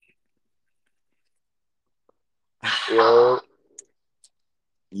Yo,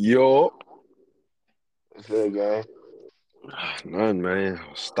 Yo, what's up, gang? none, man. I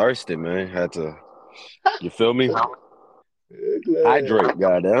was thirsty, man. Had to, you feel me? Yeah, glad. Hydrate,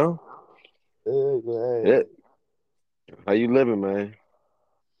 goddamn. Yeah, glad. It. How you living, man?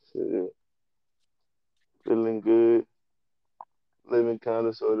 Shit, feeling good. Living kind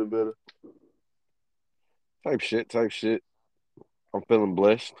of sort of better. Type shit, type shit. I'm feeling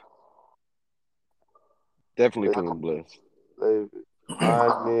blessed. Definitely Live, feeling blessed. live,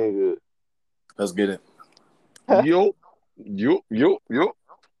 fine, being Let's get it. good. Yo.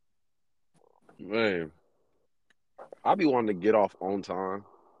 Man, I be wanting to get off on time,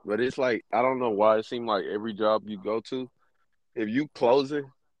 but it's like I don't know why. It seems like every job you go to, if you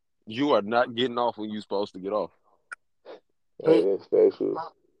closing, you are not getting off when you supposed to get off. Hey, that's factual.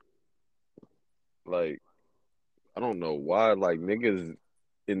 Like I don't know why. Like niggas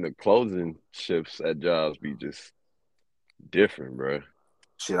in the closing shifts at jobs be just different, bro.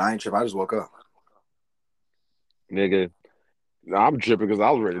 Shit, I ain't tripping. I just woke up. Nigga, I'm tripping because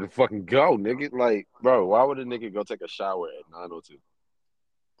I was ready to fucking go, nigga. Like, bro, why would a nigga go take a shower at 9:02?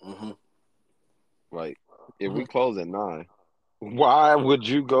 Mm-hmm. Like, if we close at 9, why would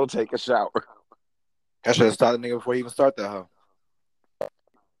you go take a shower? I should have started nigga before you even start that hoe.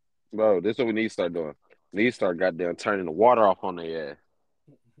 Bro, this is what we need to start doing. We need to start goddamn turning the water off on their ass.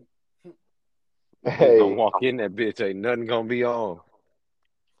 Niggas gonna Hey, walk in that bitch, ain't nothing gonna be on.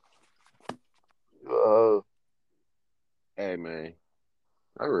 uh, Hey, man,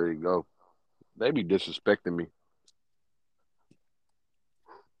 I ready to go. They be disrespecting me.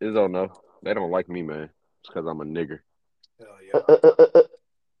 It's don't know. They don't like me, man. It's because I'm a nigger. Hell yeah. yeah,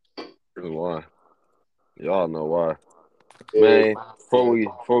 That's why. Y'all know why. Man,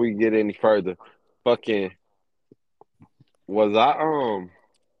 before we get any further, fucking was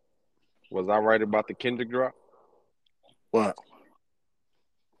I right about the Kendrick drop? What?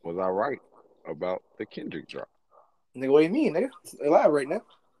 Was I right about the Kendrick drop? Nigga, what do you mean, nigga? Elaborate, nigga.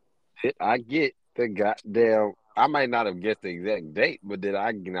 Did I get the goddamn? I might not have guessed the exact date, but did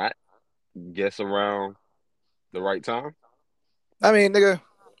I not guess around the right time? I mean, nigga,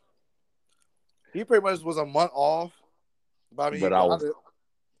 he pretty much was a month off. But I mean, he But I got was, it.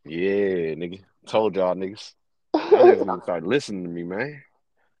 yeah, nigga. Told y'all niggas. Y'all niggas need to start listening to me, man.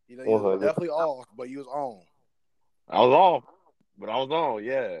 You know, he was 100. definitely off, but you was on. I was off, but I was on.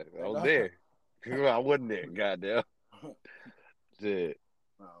 Yeah, I And was there. I wasn't there. Goddamn. Shit.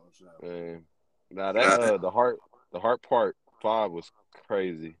 oh, shit. Man. Now that the heart part 5 was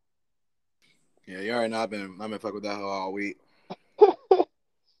crazy. Yeah, you already know I've been fucking with that hoe all week.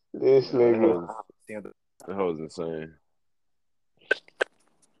 This Nah, that nigga, was that was insane.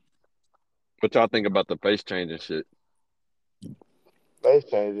 What y'all think about the face change and shit? face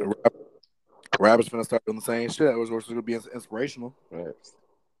changing. Rappers finna start doing the same shit. It was gonna be inspirational. Right.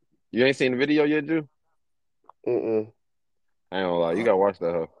 You ain't seen the video yet, Drew? Mm-mm. I ain't gonna lie, you Uh, gotta watch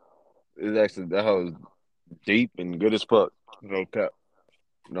that hoe. It's actually that hoe is deep and good as fuck. No cap.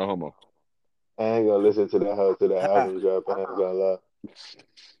 No homo. I ain't gonna listen to that hoe till the album drop. I ain't gonna lie.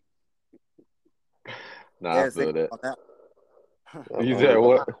 Nah, I and say feel that. on that. You I'm said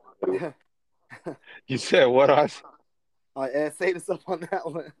what? nigga. You said what? And say this up on that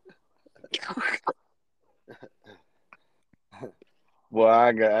one. Boy,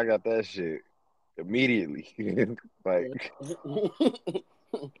 I got that shit immediately. Like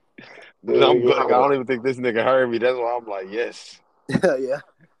That I'm nigga, like, I don't even think this nigga heard me. That's why I'm like, yes. Yeah.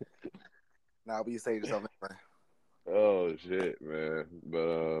 Nah, but you say yourself anyway. Oh shit, man. But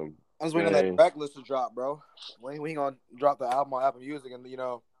I'm just waiting on that man, track list to drop, bro. When we gonna drop the album on Apple Music and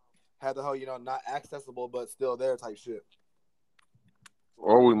have the whole not accessible but still there type shit.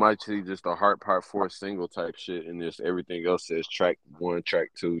 or we might see just a Heart Part 4 single type shit, and just everything else says track 1, track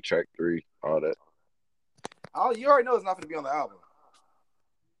 2, track 3, all that. Oh, you already know it's not gonna be on the album.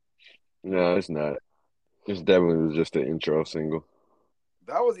 No, it's not. It's definitely just an intro single.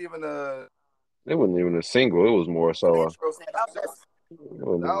 That was even a It wasn't even a single. It was more an so. intro. It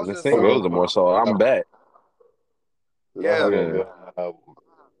wasn't That was even a just single. It something. was a more so. I'm back. that hoe Yeah, gonna be Yeah. on the album.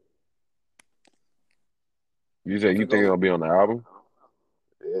 You I'm said you finna think go. it'll be on the album?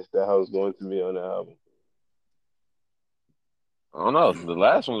 Yes, that hoe's going to be on the album. I don't know. The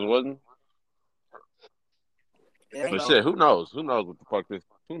last ones wasn't. It ain't But no. shit, who knows? Who knows what the fuck this?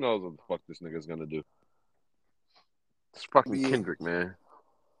 Who knows what the fuck this nigga's gonna do? It's fucking Be Kendrick, man.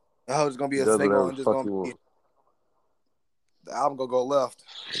 that was gonna be He a does single whatever the and just fuck gonna he be wants. the album gonna go left.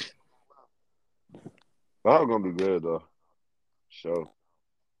 That gonna be good though. Show,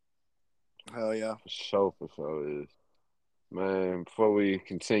 Hell yeah. for sure is. Man, before we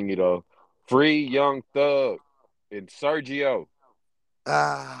continue though, free Young Thug. and Sergio.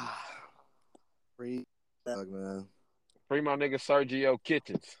 Free Thug, man. Free my nigga Sergio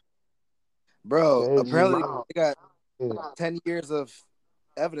Kitchens. Bro, apparently Sergio. they got 10 years of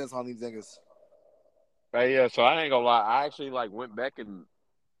evidence on these niggas. Hey, yeah, so I ain't gonna lie. I actually like went back and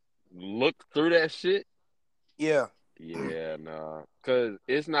looked through that shit. Yeah. Yeah, nah. Cause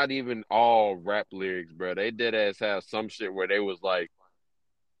it's not even all rap lyrics, bro. They dead ass have some shit where they was like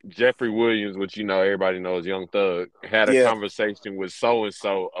Jeffrey Williams, which everybody knows, Young Thug, had a Yeah. conversation with so and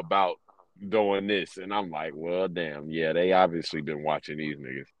so about doing this, and I'm like, well, damn, yeah, they obviously been watching these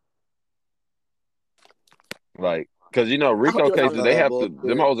niggas, like, cause I Rico feel like cases, none of they that have to, them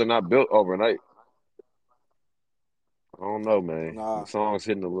bullshit. hoes are not built overnight. I don't know, man. The Nah. songs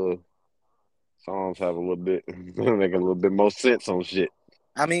hitting a little, songs have a little bit, make a little bit more sense on shit.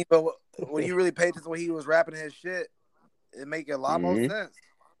 I mean, but when you really pay attention when he was rapping his shit, it make a lot more Hmm. sense.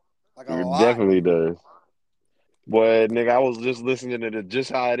 Like a It lot. definitely does. Boy, nigga, I was just listening to the Just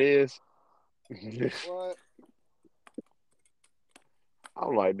How It Is. What?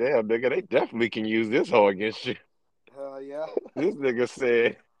 I'm like, damn, nigga, they definitely can use this hoe against you. Hell yeah. This nigga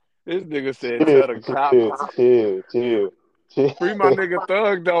said, Chill, tell the cops, chill, chill, chill, chill. free my nigga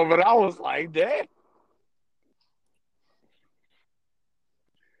Thug though. But I was like, damn.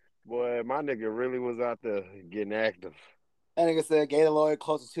 Boy, my nigga really was out there getting active. That nigga said Gator lawyer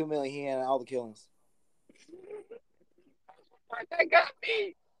close to 2 million. He had all the killings. Like, they got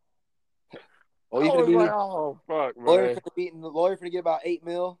me. Oh, I you finna was like, be oh, fuck, lawyer man. finna beating the lawyer finna get about 8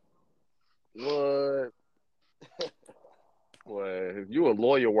 mil. What? Boy, if you a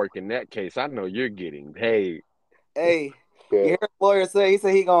lawyer working that case, I know you're getting paid. Hey, you Yeah. heard the lawyer say he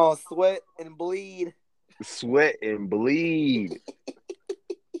said he gonna sweat and bleed. Sweat and bleed.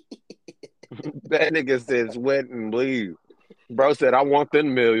 That nigga said sweat and bleed. Bro said, I want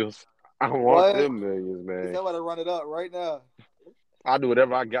them millions. I want What? them millions, He man. said I'm about to run it up right now. I'll do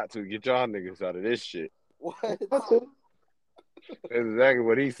whatever I got to get y'all niggas out of this shit. What? That's it. That's exactly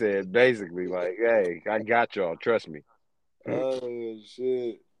what he said, basically. Like, hey, I got y'all. Trust me. Oh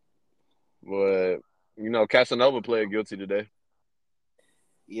shit. But, Casanova pled guilty today.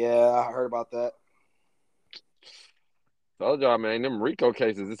 Yeah, I heard about that. Told y'all, man, them RICO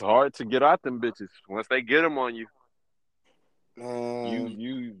cases, it's hard to get out them bitches. Once they get them on you, Man,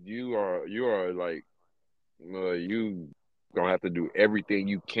 you are like, you gonna have to do everything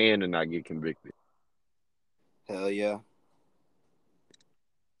you can to not get convicted. hell yeah.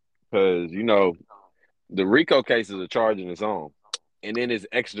 Because, the RICO case is a charge in its own. And then there's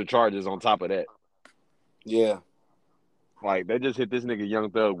extra charges on top of that. Yeah. Like, they just hit this nigga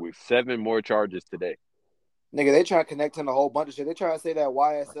Young Thug with 7 more charges today. Nigga, they trying to connect him to a whole bunch of shit. They trying to say that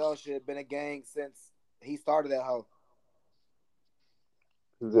YSL shit been a gang since he started that hoe.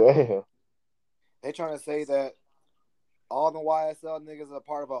 Damn. They trying to say that all the YSL niggas are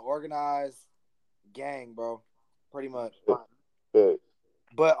part of an organized gang, bro. Pretty much. Yeah.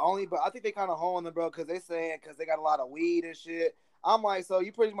 But I think they kind of honing them, bro, because they saying because they got a lot of weed and shit. I'm like, so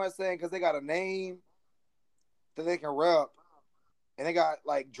you pretty much saying because they got a name that they can rep and they got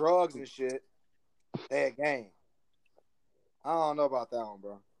like drugs and shit, they a gang. I don't know about that one,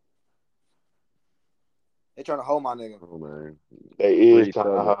 bro. They trying to hold my nigga Oh, man. They is Free trying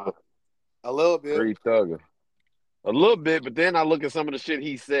to Thugger. hide. a little bit. Free Thugger. A little bit, but then I look at some of the shit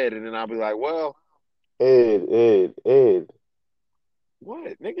he said, and then I'll be like, well, Ed.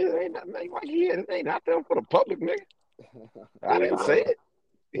 what? Nigga, it ain't nothing like here. It ain't out there for the public, nigga. I Ed, didn't say not, it.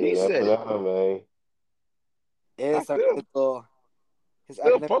 He Ed, not said for it. that, man. I It's still his still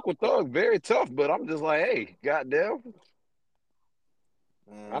academic. fuck with Thug. Very tough, but I'm just like, hey, goddamn.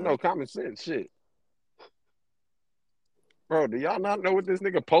 I know common sense shit. Bro, do y'all not know what this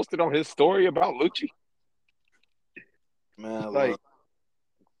nigga posted on his story about Lucci? Man, Like, look.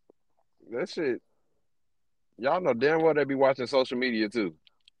 that shit, y'all know damn well they be watching social media too.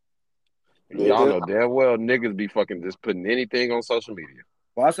 And They They y'all do. know damn well niggas be fucking just putting anything on social media.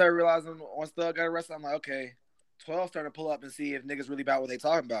 Well, I started realizing once Thug got arrested, I'm like, okay, 12 starting to pull up and see if niggas really about what they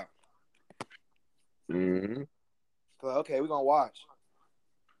talking about. Mm-hmm. So, okay, we gonna watch.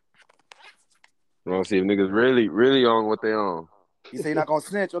 Want to see if niggas really, really on what they on. You say you're not gonna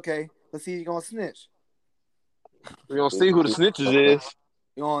snitch, okay? Let's see if you're gonna snitch. We gonna Let's see who the see. snitches is.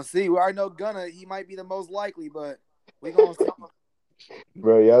 You gonna see? We already know Gunna. He might be the most likely, but we gonna see.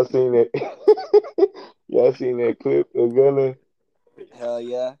 Bro, y'all seen that? Y'all seen that clip of Gunna? Hell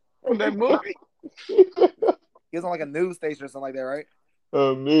yeah. On that movie. He was on like a news station or something like that, right?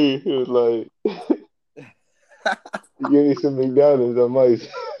 Me, he was like, you give me some McDonald's, I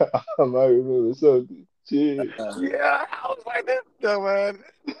might remember something. Shit. Yeah, I was like, this dumbass.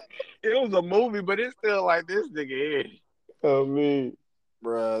 It was a movie, but it's still like this nigga in. I mean,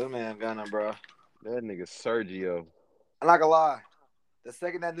 Bro, that man gunning, bro. That nigga Sergio. I'm not gonna lie. The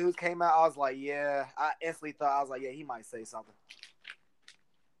second that news came out, I was like, yeah. I instantly thought, I was like, yeah, he might say something.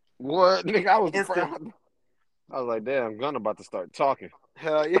 What? Nigga, I was the Instant. first. I was like, damn, Gunn about to start talking.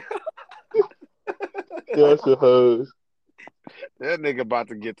 Hell yeah. that's a hose. That nigga about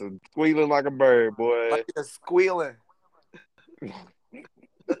to get to squealing like a bird, boy. Like just squealing.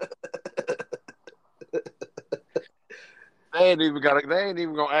 They ain't even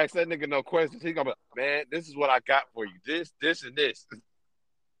gonna ask that nigga no questions. He gonna be, man, this is what I got for you. This, and this.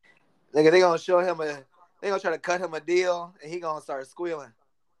 Nigga, they gonna show him they gonna try to cut him a deal and he gonna start squealing.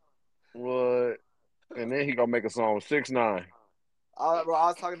 What? And then he gonna make a song with 6ix9ine. I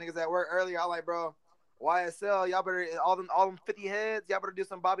was talking to niggas at work earlier. I was like, bro, YSL, y'all better all them 50 heads, y'all better do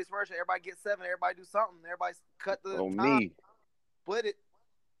some Bobby Smurch. Everybody get 7, everybody do something. Everybody cut the On time, me. split it.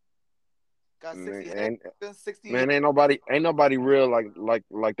 Got 60 Man, heads, 60 man, ain't nobody real like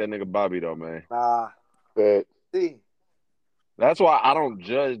that nigga Bobby though, man. Nah. But See. That's why I don't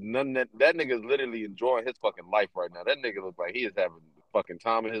judge none of that nigga's literally enjoying his fucking life right now. That nigga looks like he is having the fucking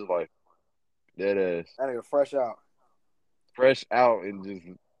time of his life. Dead ass. That nigga fresh out. Fresh out and just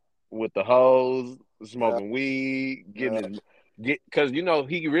with the hoes, smoking weed, cause you know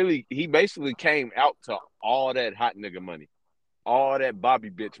he basically came out to all that hot nigga money, all that Bobby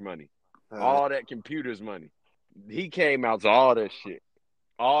bitch money, all that computers money. He came out to all that shit,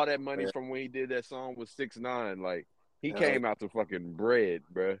 all that money from when he did that song with 6ix9ine. Like he came out to fucking bread,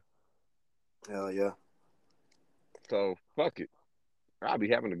 bruh. Hell yeah. So fuck it, I'll be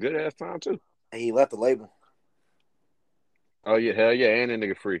having a good ass time too. And he left the label. Oh yeah, hell yeah, and that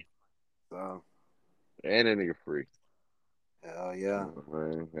nigga free. So. And that nigga free. Hell yeah. Oh,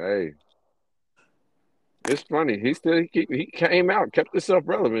 man, hey. It's funny. He came out, kept himself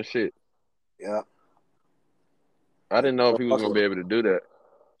relevant shit. Yeah. I didn't know if he was gonna be able to do that.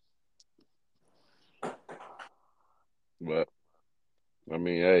 But I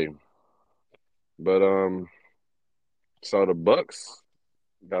mean, hey. But so the Bucks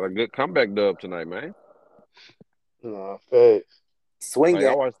got a good comeback dub tonight, man. nah, facts. Swing Like I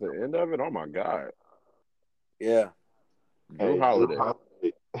game. watched the end of it. Oh my God. Yeah. Drew Hey, Holiday.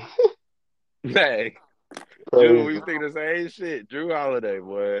 Hey. Drew, we crazy. was thinking the same shit. Drew Holiday,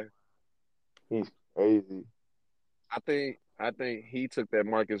 boy. He's crazy. I think he took that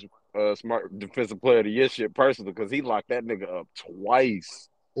Marcus Smart Defensive Player of the Year shit personally because he locked that nigga up twice.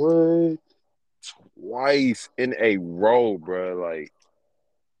 What? Twice in a row, bro. Like,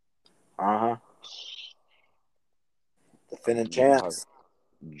 Defending champs.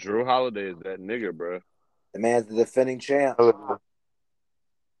 Drew Holiday is that nigga, bro. The man's the defending champ.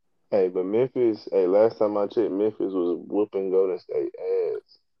 Hey, but Memphis, hey, last time I checked, Memphis was whooping Golden State ass.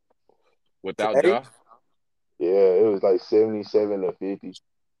 Without Today? Ja, Yeah, it was like 77-50.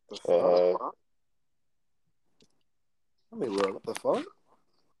 The fuck? Let me look. What the fuck?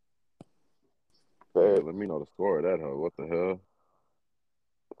 nigga, let me know the score of that hoe. What the hell?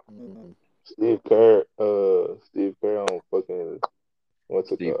 Steve Kerr on fucking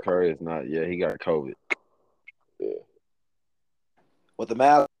what's it Steve called? Curry is not. Yeah, he got COVID. Yeah, With the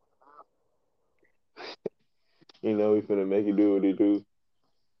Mavs. you know we finna make it do what he do.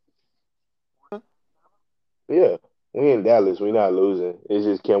 Yeah, we in Dallas, we not losing. It's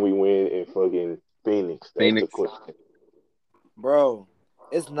just can we win in fucking Phoenix? That's the Phoenix. question. Bro,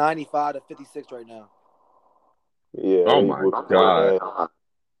 it's 95-56 right now. Yeah, Oh they my whooping God. their ass.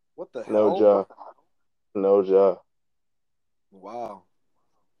 What the No hell? job. No job. Wow.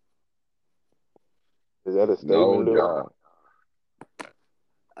 Is that a No statement, though?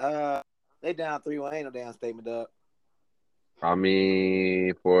 job. They down 3-1. Ain't no damn statement, Doug. I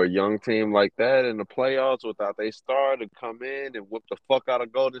mean, for a young team like that in the playoffs without they star to come in and whip the fuck out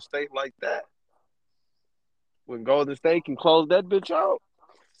of Golden State like that, when Golden State can close that bitch out,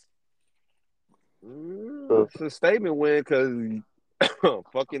 it's a statement win because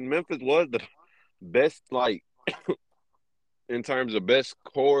fucking Memphis was the best, like, in terms of best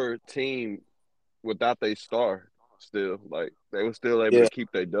core team without they star still. Like, they were still able Yeah. to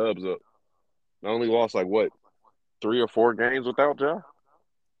keep their dubs up. They only lost, like, what, 3 or 4 games without Ja?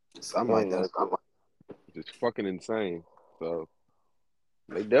 Something like that. It's fucking insane. So,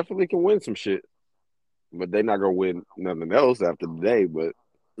 they definitely can win some shit. But they not going to win nothing else after the day. But,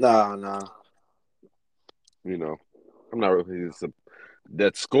 Nah. you know, I'm not really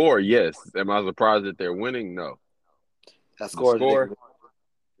that score, yes. Am I surprised that they're winning? No. That The score is score,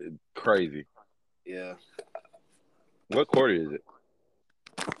 ridiculous. crazy. Yeah. What quarter is it?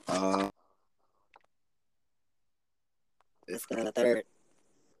 It's in the third.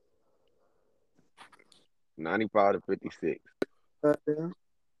 95-56. Yeah.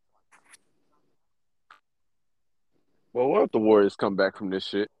 Well, what if the Warriors come back from this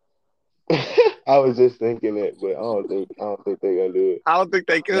shit? I was just thinking that, but I don't think they're gonna do it. I don't think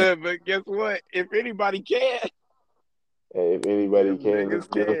they could, but guess what? If anybody can, And if anybody them can, niggas it's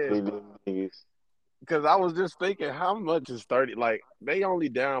can. definitely them niggas. Because I was just thinking, how much is 30? Like, they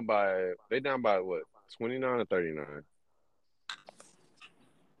down by what? 29 or 39?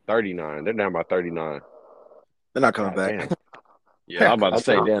 39. They're down by 39. They're not coming God back. damn. Yeah, They're I'm not about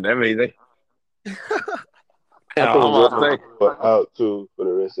to I coming say, think damn, that means they. I Yeah, I'm think about to Jordan say. Poole are out too for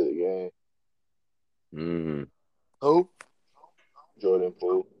the rest of the game. Mm. Who? Jordan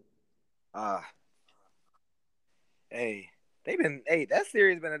Poole. Ah, hey, that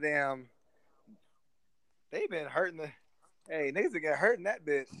series been a damn. They've been hurting the. Hey, niggas been getting hurt in that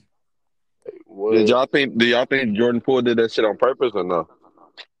bitch. What? Do y'all think Jordan Poole did that shit on purpose or no?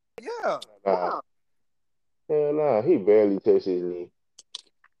 Yeah, Nah. Hell nah. He barely touched his knee.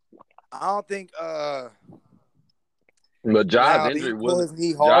 I don't think. But Now did he pull his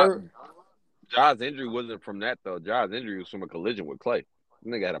knee Ja, hard? Ja's injury wasn't from that though. Ja's injury was from a collision with Clay.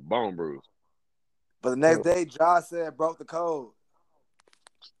 Nigga had a bone bruise. But the next day, Josh said broke the code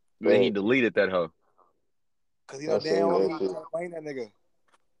Then he But deleted that hoe. because I damn seen well that he shit. trying to blame that nigga.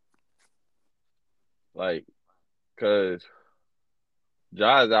 Like, cause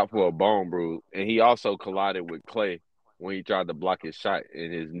Ja is out for a bone bruise, and he also collided with Clay when he tried to block his shot,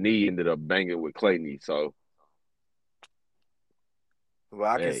 and his knee ended up banging with Clay knee. So, Well,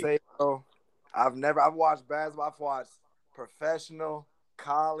 I can hey, say, bro, I've watched basketball. I've watched professional,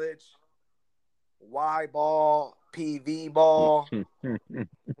 college, Y ball, PV ball.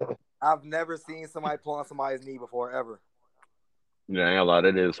 I've never seen somebody pull on somebody's knee before, ever. yeah, ain't a lot.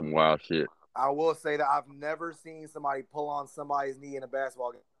 That is some wild shit. I will say that I've never seen somebody pull on somebody's knee in a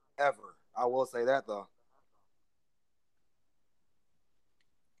basketball game, ever. I will say that, though.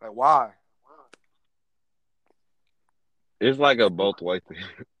 Like, why? It's like a both way thing.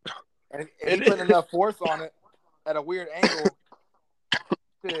 And if he It put is. enough force on it at a weird angle,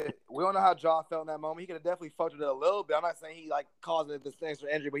 shit, we don't know how Jaw felt in that moment. He could have definitely fucked with it a little bit. I'm not saying he like caused this extra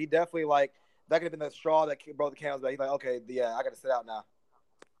injury, but he definitely like that could have been the straw that broke the camel's back. He's like, okay, yeah, I got to sit out now.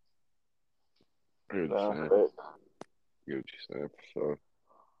 I get what Nah, you're saying. but Get what you're saying for sure.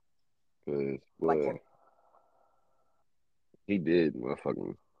 Cause Like boy, he did,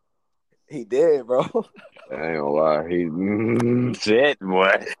 motherfucking. he did, bro. I ain't gonna lie. He shit,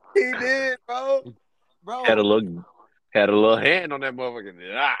 boy. He did, bro. Had a Bro, little had a little hand on that motherfucker.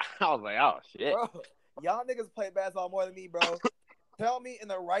 I was like, oh shit. bro. Y'all niggas play basketball more than me, bro. Tell me in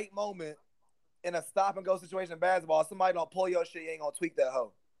the right moment, in a stop and go situation in basketball, somebody don't pull your shit, you ain't gonna tweak that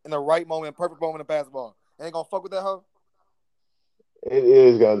hoe. In the right moment, perfect moment of basketball. Ain't gonna fuck with that hoe? it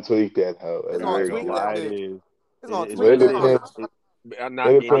is gonna tweak that hoe a It's gonna I ain't little gonna tweak bit. that lie, it bitch. is. It's gonna It But tweak it that is. bitch. depends. I'm It not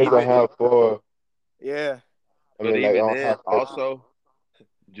and depends on even how far. Yeah. I but mean, like even on then, how far. also,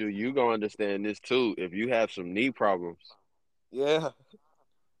 Drew, you gonna understand this too. If you have some knee problems, Yeah.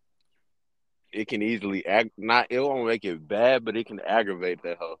 it can easily not it won't make it bad, but it can aggravate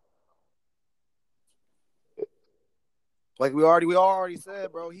that hoe. Like we already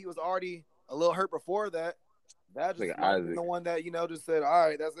said, bro, he was already a little hurt before that. That This just nigga might have been Isaac. the one that, just said, all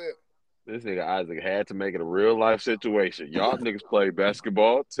right, that's it. This nigga Isaac had to make it a real life situation. Y'all niggas play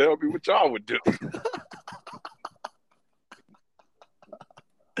basketball. Tell me what y'all would do.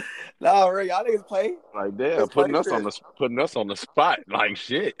 Nah, Ray, y'all niggas play. Like, damn, Niggas play shit. putting us on the spot. Like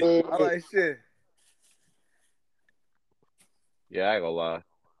shit. I like shit. Yeah, I ain't gonna lie.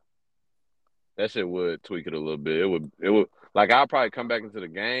 That shit would tweak it a little bit. It would like I'll probably come back into the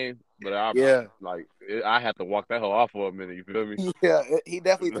game, but Yeah. I have to walk that hoe off for a minute. You feel me? Yeah. He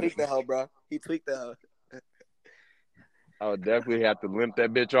definitely tweaked that hoe, bro. He tweaked that hoe. I would definitely have to limp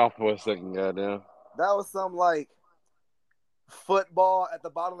that bitch off for a second, goddamn. That was some like football at the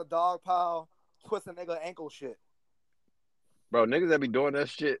bottom of the dog pile, twist a nigga ankle shit. Bro, niggas that be doing that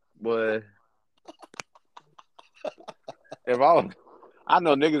shit, boy. If I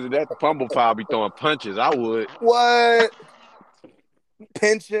know niggas in that fumble pile be throwing punches, I would. What?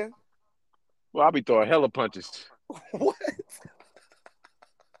 Pension? Well, I be throwing hella punches. What?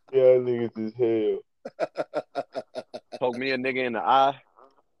 Yeah, niggas is hell. Poke me a nigga in the eye.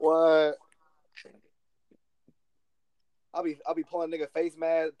 What? I'll be pulling a nigga face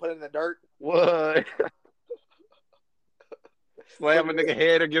mask, put it in the dirt. What? Slam a nigga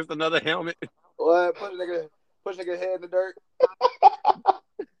head against another helmet. What? Push a nigga head in the dirt.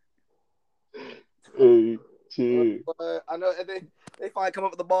 Hey, chill. What? I know, and they finally come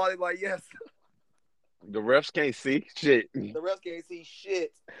up with the ball. They like, yes. The refs can't see shit. The refs can't see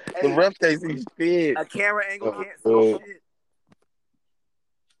shit. The Hey, refs can't see shit. a camera angle Oh, can't see man. shit.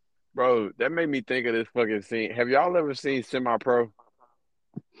 Bro, that made me think of this fucking scene. Have y'all ever seen Semi Pro?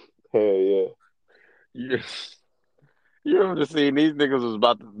 Hell yeah. You, you ever seen these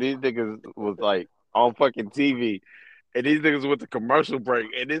niggas was like on fucking TV and these niggas went to commercial break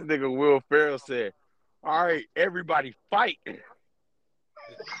and this nigga Will Ferrell said, "All right, everybody fight." And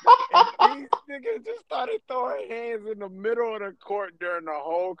these niggas just started throwing hands in the middle of the court during the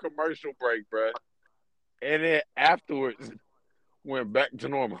whole commercial break, bro. And then afterwards went back to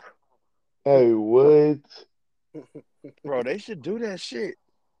normal. Hey, what? Bro, they should do that shit.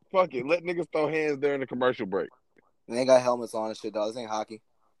 Fuck it. Let niggas throw hands during the commercial break. They ain't got helmets on and shit, though. This ain't hockey.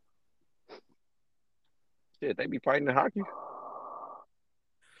 Shit, they be fighting in hockey.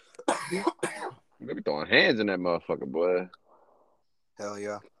 They be throwing hands in that motherfucker, boy. Hell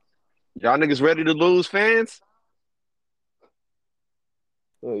yeah. Y'all niggas ready to lose fans?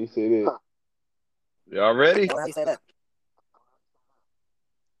 Oh, you say that? Y'all ready? How you say that?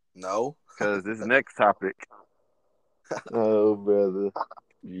 No. Because this next topic. Oh, brother.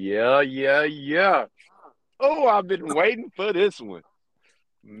 Yeah. Oh, I've been waiting for this one.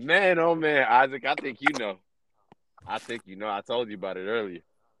 Man, oh man, Isaac, I think you know. I think you know. I told you about it earlier.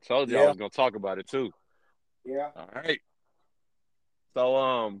 Told you I Yeah. was gonna talk about it too. Yeah. All right.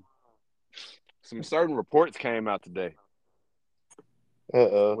 So some certain reports came out today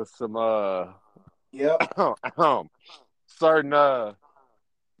Uh-oh. with some Yep. certain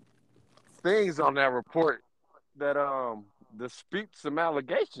things on that report that dispute some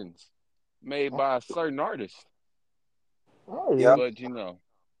allegations made by a certain artist. Yep. Already. But you know,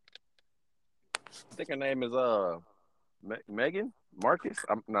 I think her name is Megan Marcus.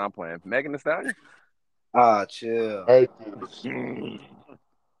 I'm playing Megan Thee Stallion. Ah, chill. Artist.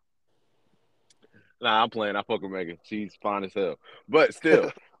 Nah, I'm playing. I fuck with Megan. She's fine as hell. But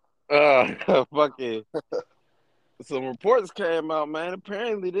still, fucking some reports came out, man.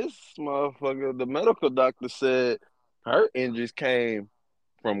 Apparently, this motherfucker, the medical doctor said her injuries came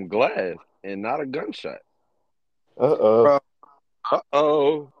from glass and not a gunshot. Uh-oh. Bro,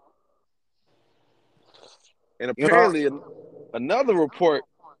 Uh-oh. And you know, apparently, another report,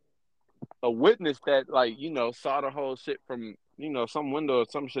 a witness that, like, saw the whole shit from, some window or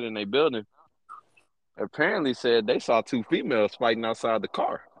some shit in their building, apparently said they saw two females fighting outside the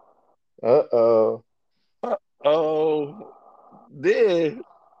car. Uh-oh. Oh, then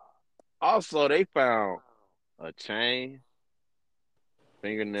also they found a chain,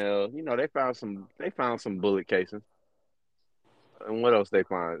 fingernail. They found some bullet casings. And what else they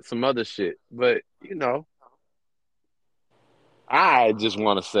find? Some other shit. But I just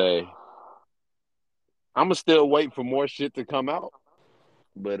want to say I'ma still wait for more shit to come out,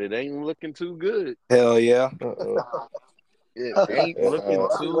 but it ain't looking too good. hell yeah. Uh-oh. It ain't looking Uh-oh.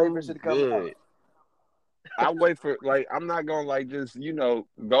 I'll be waiting for too shit to come out. good. I wait for I'm not gonna just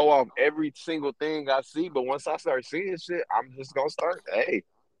go off every single thing I see, but once I start seeing shit, I'm just gonna start. Hey,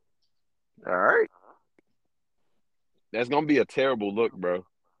 all right, that's gonna be a terrible look, bro.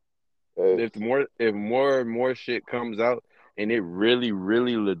 If Thanks. more and more shit comes out, and it really,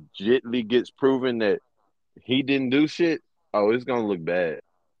 really, legitly gets proven that he didn't do shit, oh, it's gonna look bad.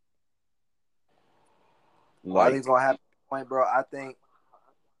 Well, I think it's Like, gonna happen. Point, bro. I think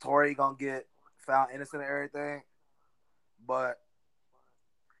Tori gonna get found innocent of everything, but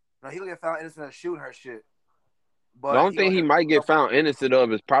no, he gonna get found innocent of shooting her shit. the But only he thing gonna he get, might get found innocent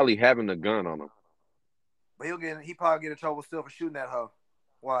of is probably having a gun on him. but he probably get in trouble still for shooting that hoe.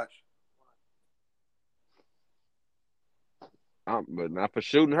 Watch. But not for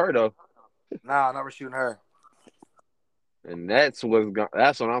shooting her though. Nah, never shooting her. And that's what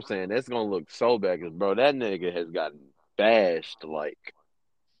I'm saying. That's gonna look so bad, 'cause, bro, that nigga has gotten bashed. Like,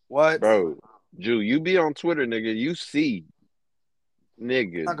 What? bro, Jew, you be on Twitter, nigga. You see,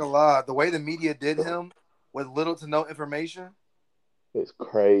 nigga, Not gonna lie, the way the media did him with little to no information, It's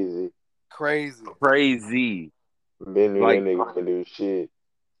crazy. crazy. crazy. Been knew that Like, nigga could do shit.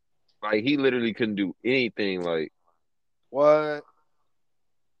 he literally couldn't do anything. What?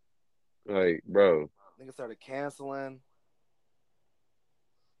 Bro, Nigga started canceling.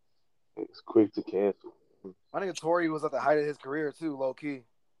 It's quick to cancel. My nigga Tori was at the height of his career too, low key.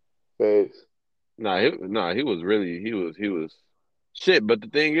 Thanks. he was really, he was shit. But the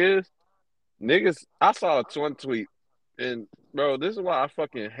thing is, niggas, I saw one tweet, and bro, this is why I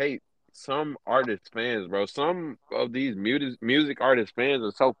fucking hate some artist fans, bro. Some of these music artist fans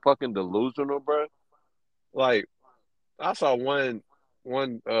are so fucking delusional, bro. Like, I saw one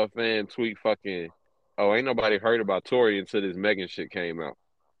fan tweet fucking, oh, ain't nobody heard about Tory until this Megan shit came out.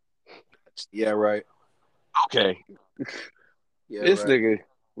 Yeah, right. Okay, Yeah, this right. nigga,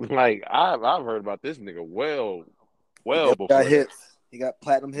 like I've heard about this nigga He well definitely got before that. hits. He got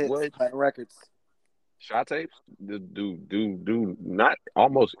platinum hits, What platinum records. shot tapes? Do not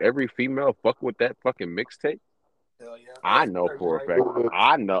almost every female fuck with that fucking mixtape? Hell yeah. I Yes, know sir. You're for a right.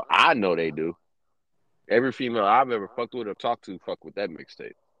 fact. I know they do. Every female I've ever fucked with or talked to fuck with that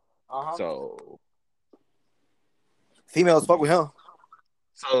mixtape. Uh huh. So Females fuck with him.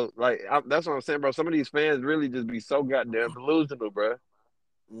 like that's what I'm saying, bro. Some of these fans really just be so goddamn delusional, bro.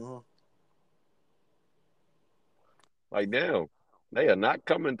 Mm-hmm. Like damn, they are not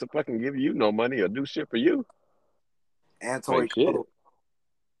coming to fucking give you no money or do shit for you. And Like Tory shit. Cole.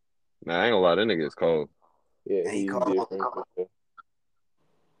 Nah, I ain't gonna lie, that nigga is cold. Yeah, And he he's called. different for sure.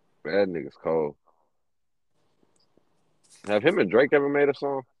 That nigga's cold. Have him and Drake ever made a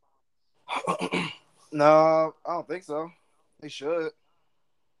song? No, I don't think so. They should.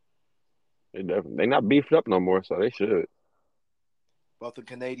 They not beefed up no more, so they should. Both the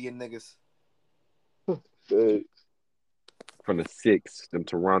Canadian niggas. Shit. From the six, them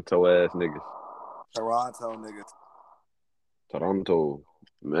Toronto ass niggas. Toronto niggas. Toronto,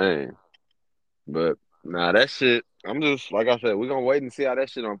 man. But nah, that shit. I'm just like I said, we're gonna wait and see how that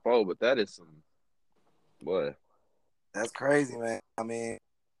shit unfold. But that is some boy. That's crazy, man. I mean,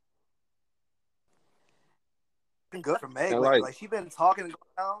 been good for Meg And lately. like, Like she been talking and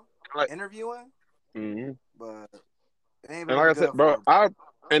going down, like, interviewing, mhm. but it ain't been And like looking I said, good bro, for her.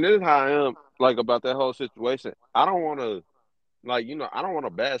 and this is how I am. Like about that whole situation. I don't want to. Like, I don't want to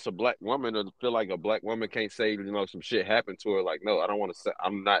bash a black woman or feel like a black woman can't say, some shit happened to her. Like, no, I don't want to say,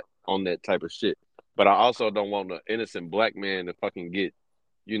 I'm not on that type of shit. But I also don't want an innocent black man to fucking get,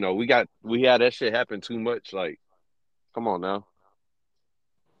 we had that shit happen too much. Like, come on now.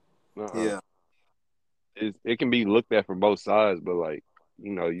 Uh-uh. Yeah, It can be looked at from both sides, but like,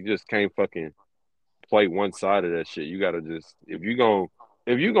 you just can't fucking play one side of that shit. You gotta just, if you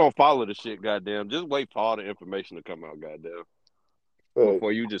gonna follow the shit, goddamn, just wait for all the information to come out, goddamn, But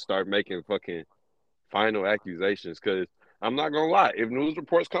before you just start making fucking final accusations. Because I'm not gonna lie, if news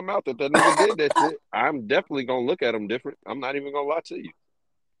reports come out that nigga did that shit, I'm definitely gonna look at him different. I'm not even gonna lie to you.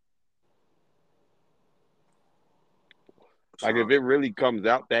 Like if sure. it really comes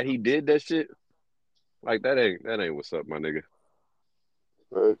out that he did that shit, like that ain't what's up, my nigga.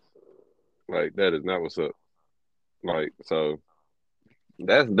 but Like that is not what's up. Like so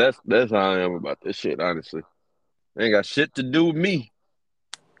that's how I am about this shit. Honestly, ain't got shit to do with me.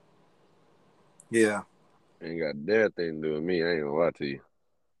 Yeah, Ain't got a damn thing to do with me. I ain't gonna lie to you.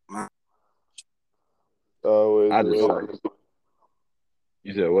 man. always I a just way to like look at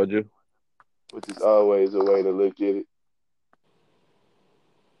you said, what you? which is always a way to look at it.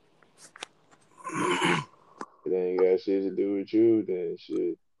 It ain't got shit to do with you, then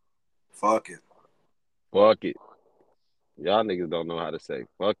shit. Fuck it. Fuck it. Y'all niggas don't know how to say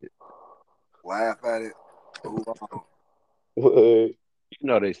fuck it. Laugh at it. Move on. What? You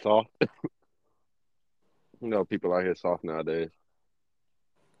know they soft. People out here soft nowadays.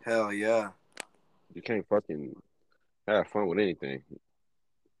 Hell yeah. You can't fucking have fun with anything.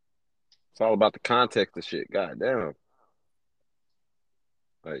 It's all about the context of shit. God damn.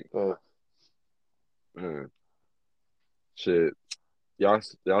 Like, Uh, man, shit. Y'all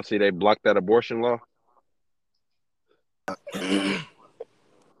see they blocked that abortion law? I yeah.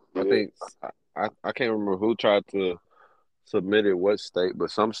 think I can't remember who tried to submit it, what state,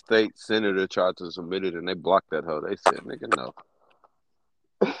 but some state senator tried to submit it and they blocked that hoe. They said, nigga, no.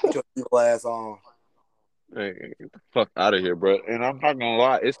 Get your evil ass on. Hey, get the fuck out of here, bro. And I'm not gonna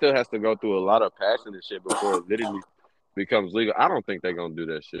lie, it still has to go through a lot of passion and shit before it literally becomes legal. I don't think they're gonna do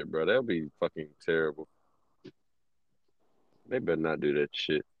that shit, bro. That'll be fucking terrible. They better not do that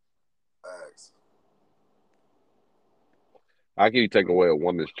shit. Facts. How can you take away a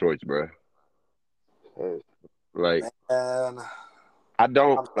woman's choice, bro? Hey, Like, Man, I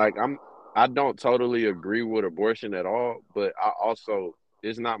don't I'm, like I don't totally agree with abortion at all, but I also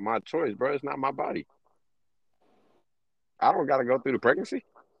it's not my choice, bro. It's not my body. I don't gotta go through the pregnancy,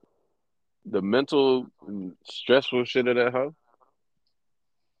 the mental stressful shit of that hoe.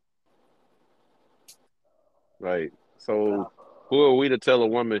 Like, so who are we to tell a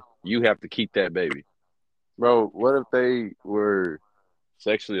woman you have to keep that baby, bro? What if they were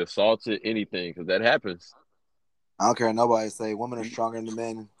sexually assaulted? Anything, because that happens. I don't care what nobody say. Women are stronger than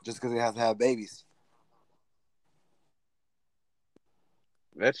men just because they have to have babies.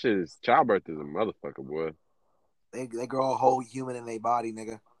 That shit is childbirth is a motherfucker, boy. They grow a whole human in their body,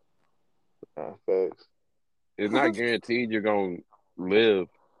 nigga. facts. It's not guaranteed you're gonna live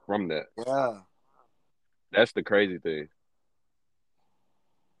from that. Yeah. That's the crazy thing.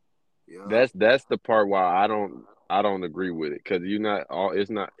 Yeah. That's the part why I don't agree with it because you're not all. It's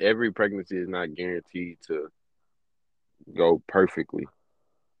not every pregnancy is not guaranteed to go perfectly,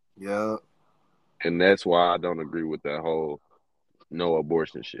 Yeah. and that's why I don't agree with that whole no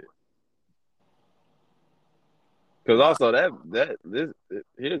abortion shit. Because Nah. also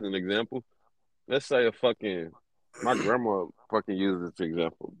here's an example. Let's say a fucking my grandma fucking used this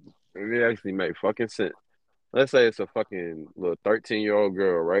example. And it actually made fucking sense. Let's say it's a fucking little 13-year-old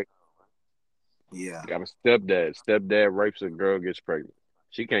girl, right? Yeah. Got a stepdad. Stepdad rapes a girl, gets pregnant.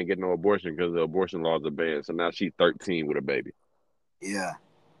 She can't get no abortion because the abortion laws are banned. So now she's 13 with a baby. Yeah.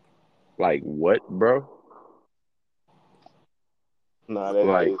 Like what, bro? Nah, that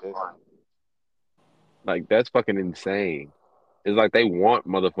Like makes sense. like that's fucking insane. It's like they want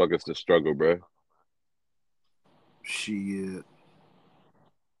motherfuckers to struggle, bro. Shit.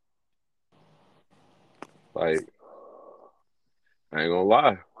 Like I ain't gonna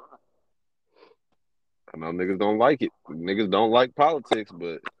lie. I know niggas don't like it. Niggas don't like politics,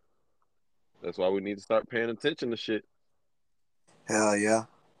 but that's why we need to start paying attention to shit. Hell yeah.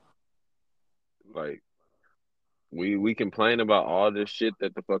 Like we complain about all this shit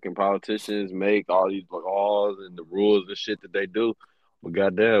that the fucking politicians make, all these laws and the rules and shit that they do. But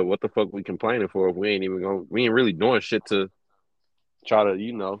goddamn, what the fuck we complaining for if we ain't really doing shit to try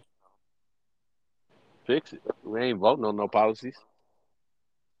to, fix it. We ain't voting on no policies.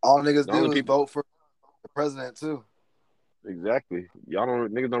 All niggas The only do is people vote for the president too. exactly. Y'all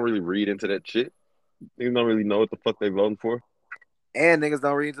don't niggas don't really read into that shit. Niggas don't really know what the fuck they voting for. And niggas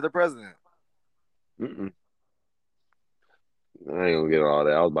don't read to the president. Mm-mm. I ain't gonna get all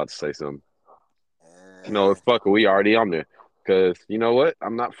that. I was about to say something. You know And what? Fuck it. We already on there. Cause you know what?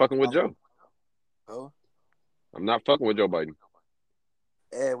 I'm not fucking with Joe. oh, I'm not fucking with Joe Biden.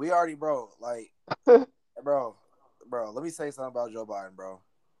 and we already, bro. Like, bro, bro. Let me say something about Joe Biden, bro.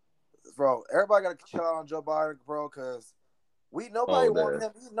 Bro, everybody got to chill out on Joe Biden, bro, because we nobody Oh, wanted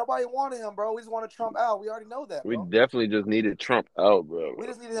that. him. Nobody wanted him, bro. We just wanted Trump out. We already know that, We bro. definitely just needed Trump out, bro. We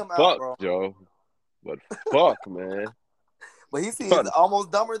just needed him out, Fuck bro. Joe. But fuck, man. But he seems Fuck.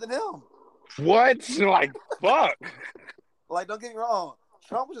 almost dumber than him. What? Like, fuck. Like, don't get me wrong.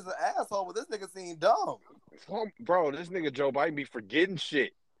 Trump was just an asshole, but this nigga seemed dumb. Bro, this nigga Joe Biden be forgetting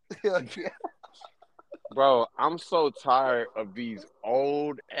shit. Yeah. Bro, I'm so tired of these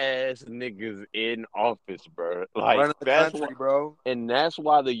old ass niggas in office, bro. Like Running the that's why, country, bro. and that's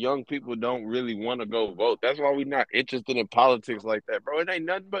why the young people don't really want to go vote. That's why we not interested in politics like that, bro. It ain't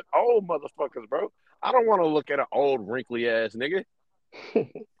nothing but old motherfuckers, bro. I don't want to look at an old wrinkly ass nigga. I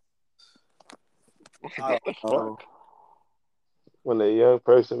What the don't fuck? know. When a young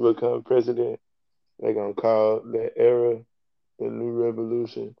person become president, they gonna call that era the new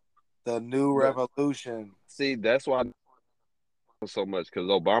revolution. The new But revolution. see, that's why so much because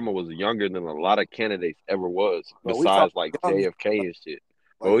Obama was younger than a lot of candidates ever was, But we talking besides like young, JFK and shit.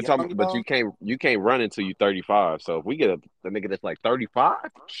 But like we talking, young, but young. you can't run until you 35. So if we get a nigga that's like 35,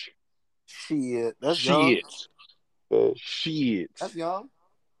 Shit, that's young. shit, But That's shit, young.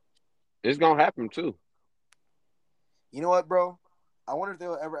 it's gonna happen too. You know what, bro? I wonder if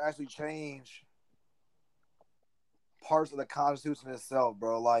they'll ever actually change parts of the Constitution itself,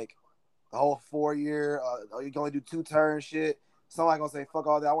 bro. Like the whole 4 year, you can only do 2 term shit. Somebody gonna say, "Fuck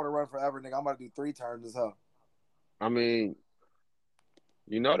all that. I want to run forever, nigga. I'm about to do 3 terms as hell." I mean,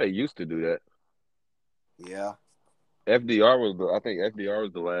 they used to do that. Yeah. I think FDR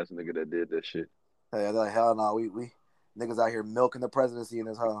was the last nigga that did that shit. Hey, they're like, hell no. We niggas out here milking the presidency in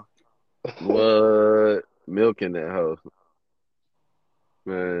this hoe. What milking that hoe,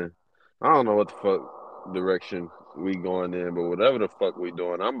 man? I don't know what the fuck direction we going in, but whatever the fuck we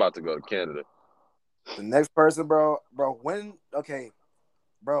doing, I'm about to go to Canada. The next person, bro. When okay,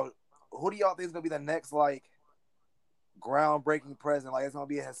 bro. Who do y'all think is gonna be the next like groundbreaking president? Like it's gonna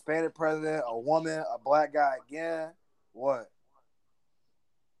be a Hispanic president, a woman, a black guy again. What?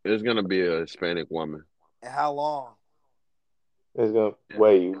 It's gonna be a Hispanic woman. And how long? it's gonna Yeah.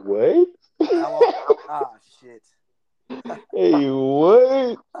 wait, what? How long? Ah, shit. Hey,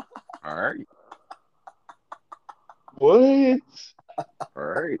 what? All right. What? All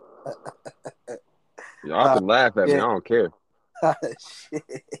right. Y'all Ah, can laugh at me. I shit. don't care.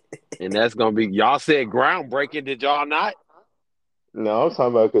 Shit. And that's gonna be y'all said groundbreaking. Did y'all not? No, I'm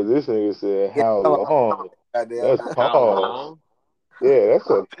talking about because this nigga said Yeah, how come on. long? Goddamn. That's How pause. long? Yeah, that's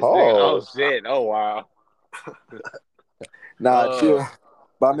a This nigga. Oh pause. shit. Oh wow. Nah, Uh, chill.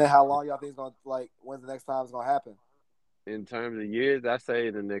 But I mean, how long y'all think it's gonna like? When's the next time it's gonna happen? in terms of years, I say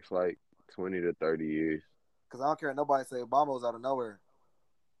in the next like 20 to 30 years. Because I don't care. If nobody say Obama was out of nowhere.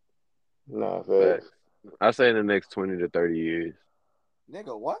 Nah, But facts. I say in the next 20 to 30 years.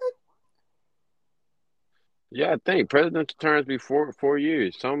 Nigga, what? Yeah, I think presidential terms be 4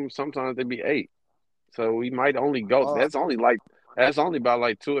 years. Sometimes they be 8. So we might only go. Well, That's only about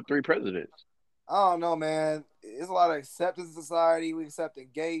like 2 or 3 presidents. I don't know, man. It's a lot of acceptance in society. We accepting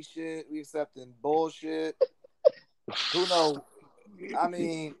gay shit. We accepting bullshit. Who know? I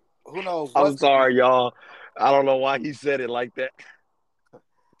mean, who knows I'm what's gonna be? sorry, y'all. I don't know why he said it like that.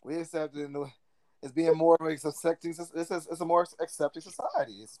 We accepting it's being more of a accepting. It's a more accepting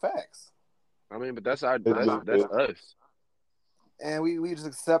society. It's facts, I mean, but that's our It's been that's good. us. and we just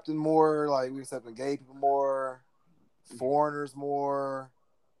accepting more. Like we accepting gay people more, foreigners more.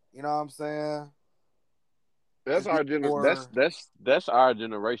 You know what I'm saying? That's It's being our more. that's our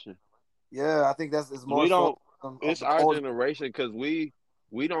generation. Yeah, I think that's it's more We so don't. of It's the our culture. generation because we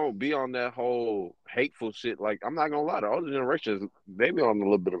don't be on that whole hateful shit. Like I'm not gonna lie, the older generations they be on a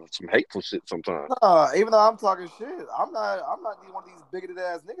little bit of some hateful shit sometimes. Nah, even though I'm talking shit, I'm not one of these bigoted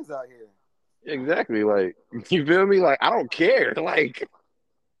ass niggas out here. Exactly. Like you feel me? Like I don't care. Like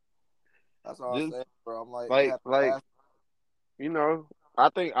That's all I'm just saying, bro. I'm like, it like has like class. you know. I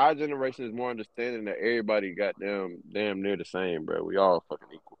think our generation is more understanding that everybody got damn near the same, bro. We all fucking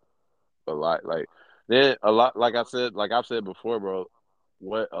equal. A lot like then a lot like I've said before, bro.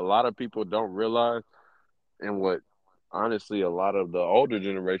 What a lot of people don't realize, and what honestly a lot of the older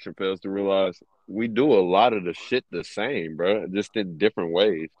generation fails to realize, we do a lot of the shit the same, bro, just in different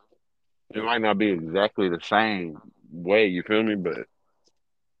ways. It might not be exactly the same way, you feel me? But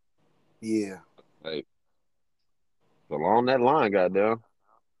Yeah. like along that line, goddamn,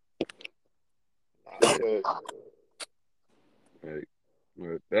 a lot of it. But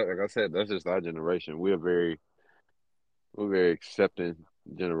Like, like I said, that's just our generation. We're very accepting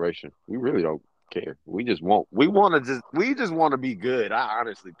generation. We really don't care. We just want to be good. I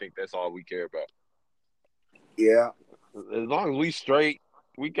honestly think that's all we care about. Yeah. As long as we straight,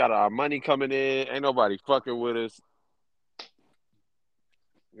 we got our money coming in. Ain't nobody fucking with us.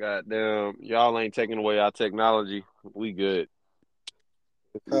 Goddamn, y'all ain't taking away our technology. We good.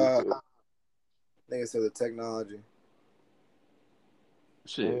 if you Uh, said, nigga said the technology. I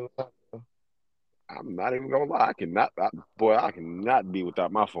Shit, ain't lying. I'm not even gonna lie. Boy, I cannot be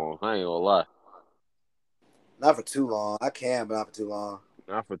without my phone. I ain't gonna lie. Not for too long. I can, but not for too long.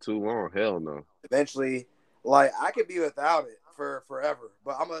 Not for too long. Hell no. Eventually, like I could be without it for forever.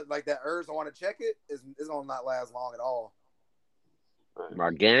 But I'm gonna like that urge. I want to check it. Is gonna not last long at all.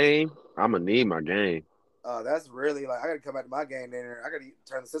 My game, I'm gonna need my game. That's really like I gotta come back to my game dinner. I gotta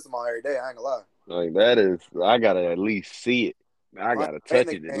turn the system on every day. I ain't gonna lie. Like that is, I gotta at least see it. I If I ain't gotta playing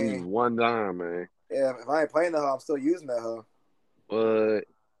touch the it at least game, one time, man. yeah. If I ain't playing the hoe, I'm still using that hoe. But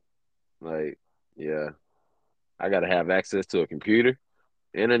like, yeah, I gotta have access to a computer,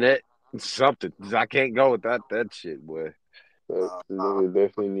 internet, something. I can't go without that shit, boy. But niggas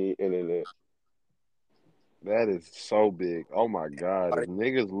definitely need internet. That is so big. Oh my god, if Like,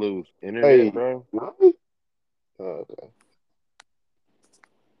 niggas lose internet, Hey, bro, what? Oh, okay.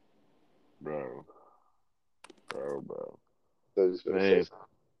 bro, bro, I was just gonna say man,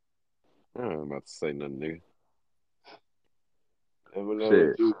 something. I'm about to say nothing, nigga. Never know what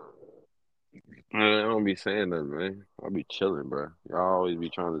Shit, you. man, I don't be saying nothing, man. I be chilling, bro. Y'all always be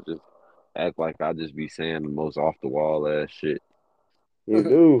trying to just act like I just be saying the most off the wall ass shit. You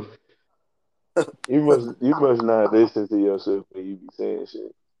do. You must not listen to yourself when you be saying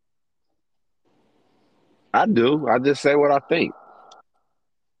shit. I do. I just say what I think.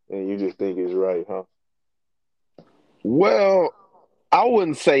 And you just think it's right, huh? Well, I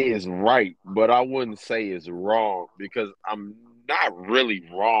wouldn't say it's right, but I wouldn't say it's wrong because I'm not really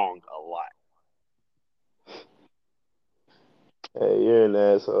wrong a lot. Hey, you're an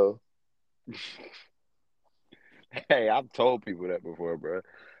asshole. Hey, I've told people that before, bro.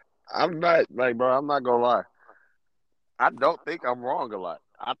 I'm not like, bro. I'm not gonna lie. I don't think I'm wrong a lot.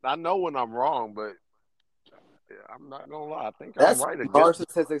 I know when I'm wrong, but I'm not gonna lie. I think I'm that's right a good.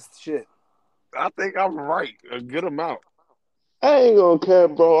 narcissistic shit. I think I'm right a good amount. I ain't gonna care,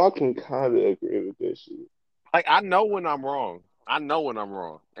 bro. I can kind of agree with this shit. Like I know when I'm wrong. I know when I'm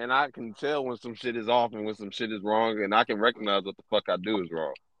wrong, and I can tell when some shit is off and when some shit is wrong, and I can recognize what the fuck I do is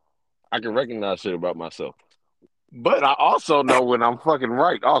wrong. I can recognize shit about myself. But I also know when I'm fucking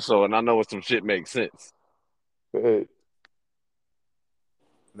right, also, and I know when some shit makes sense. But I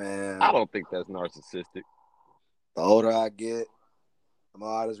Man, don't think that's narcissistic. the older I get, the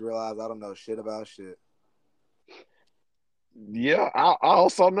more I just realize I don't know shit about shit. Yeah, I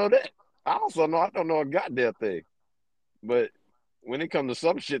also know that. I also know I don't know a goddamn thing. But when it comes to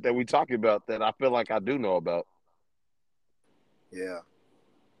some shit that we talking about that I feel like I do know about, Yeah,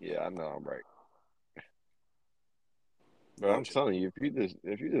 yeah, I know I'm right. But no I'm shit. telling you, if you just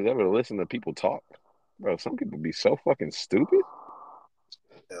ever listen to people talk, Bro, some people be so fucking stupid.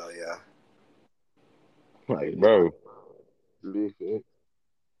 Hell yeah. Like, bro, Big facts.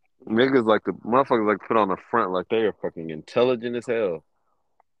 niggas like the motherfuckers like put on the front like they are fucking intelligent as hell,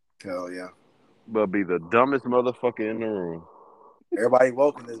 Hell yeah. but be the dumbest motherfucker in the room. Everybody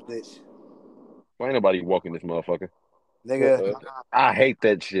woke in this bitch. Why ain't nobody walking this motherfucker? Nigga, Uh-uh. I hate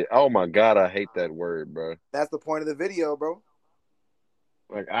that shit. Oh my god, I hate that word, bro. that's the point of the video, bro.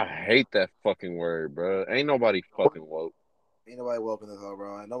 Like, I hate that fucking word, bro. Ain't nobody fucking woke. Ain't nobody woke in this hoe,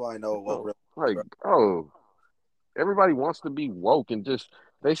 bro. Ain't nobody know what woke Oh, really is, like, bro. oh, everybody wants to be woke and just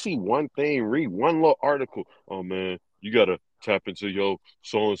they see one thing, read one little article. Oh man, you gotta tap into your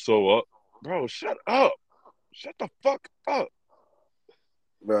so and so up, bro. Shut up. Shut the fuck up.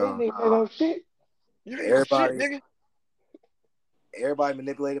 That Bro, nigga ain't no shit. You ain't no shit, everybody, nigga. everybody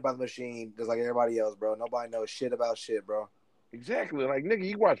manipulated by the machine, just like everybody else, bro. Nobody knows shit about shit, bro. Exactly. Like, nigga,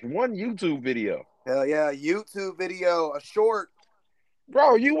 you watch one YouTube video. Hell yeah, YouTube video, a short,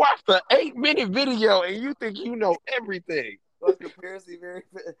 Bro, you watched the 8-minute video and you think you know everything. a conspiracy,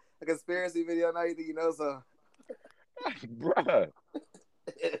 a conspiracy video. Now you think you know something. Bruh.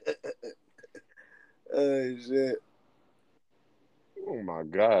 Oh shit. Oh my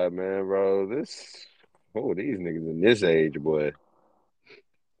god, man, bro. These niggas in this age, boy.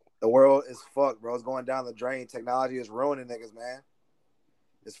 The world is fucked, bro. It's going down the drain. Technology is ruining niggas, man.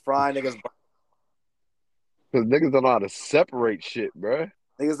 It's frying niggas. Cause niggas don't know how to separate shit, bruh.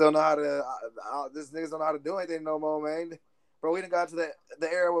 Niggas don't know how to. This niggas don't know how to do anything no more, man. Bro, we done got to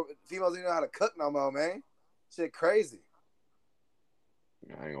the era where females don't know how to cook no more, man. Shit crazy.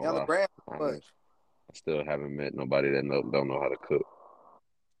 I ain't They gonna on the lie. gram I, too much. I still haven't met nobody that don't know how to cook.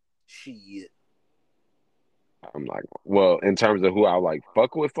 Shit. I'm like, well, in terms of who I like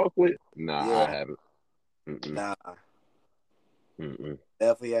fuck with, nah, I Yeah. haven't. Mm-mm, Nah. mm-mm.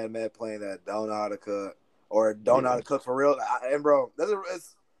 Definitely had met playing that don't know how to cook or don't know how Yeah. to cook for real. And bro,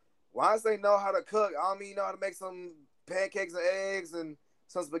 it's when I say know how to cook, I don't mean know how to make some pancakes and eggs and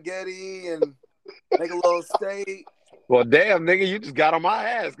some spaghetti and make a little steak. Well, damn, nigga, you just got on my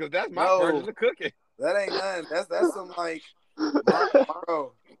ass because that's my No, version of cooking. that ain't nothing. That's some like my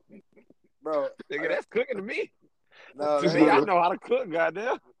bro, bro. Nigga, that's cooking to me. No, To that me, ain't I Hey, know how to cook,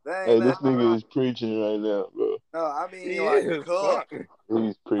 goddamn. that ain't hey, this nothing. nigga is preaching right now, bro. No, I mean He like is cook. fuck. He's I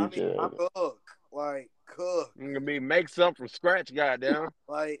mean preaching right now. cook. Like cook. I'm gonna be make something from scratch, goddamn.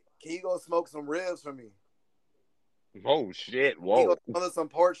 Like, can you go smoke some ribs for me? Oh shit, Can you go whoa. smother some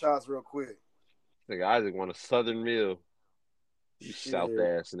pork chops real quick? Nigga, Isaac want a southern meal. You south Shit.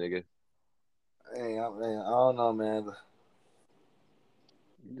 ass nigga. Hey, I don't know, man.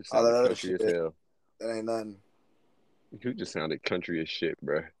 You just All that sounded other country shit, as hell. that ain't nothing. You just sounded country as shit,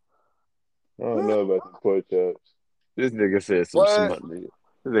 bro. I don't know about the pork chops. This nigga said some What? smut nigga.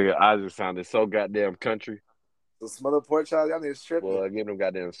 This nigga Isaac sounded so goddamn country. Some smothered pork chops? Y'all niggas tripping. Well, I give them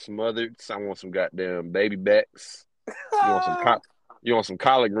goddamn smothered. I want some goddamn baby backs. You want some you want some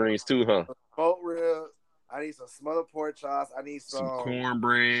collard greens too, huh? Boat ribs. I need some smothered pork chops. Some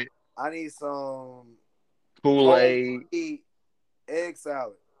cornbread, I need some Kool-Aid. homemade egg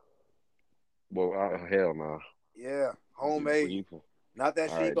salad. Well, hell no. Yeah, Well, homemade. Not that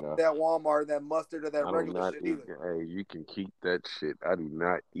all shit you right go now. to that Walmart, that mustard or that I do regular not shit eat. either. Hey, you can keep that shit. I do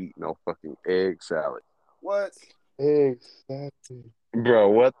not eat no fucking egg salad. What? Exactly. Bro,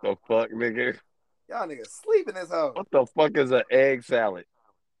 what the fuck, nigga? Y'all niggas sleep in this hoe. What the fuck is an egg salad?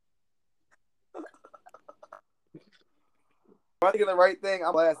 If I get the right thing,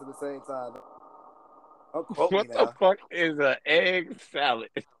 I'm last at the same time. Don't quote me What the now. fuck is an egg salad?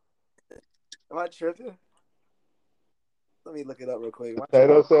 Am I tripping? Let me look it up real quick. Am I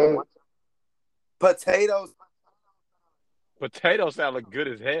Potato tripping? salad? Potatoes. Potato salad good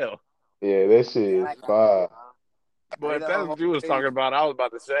as hell. Yeah, that shit Yeah, is fire. I But need if that that's whole what you was talking homemade. about, I was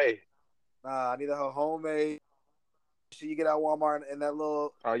about to say, Nah, I need that whole homemade shit you get at Walmart in that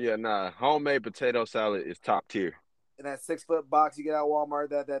little oh yeah, nah, homemade potato salad is top tier. in that 6 foot box you get at Walmart.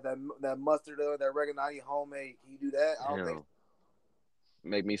 That mustard or that regular. I need homemade. Can you do that? I don't think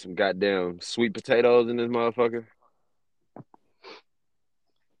Damn, make me some goddamn sweet potatoes in this motherfucker.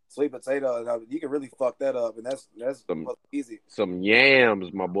 sweet potato. You can really fuck that up, and that's Some easy. some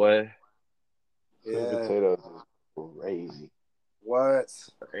yams, my boy. Sweet Yeah. potatoes is crazy. What?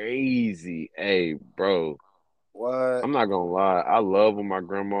 Crazy, hey, bro. What? I'm not gonna lie. I love when my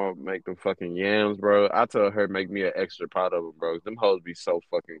grandma make them fucking yams, bro. I tell her make me an extra pot of them, bro. Them hoes be so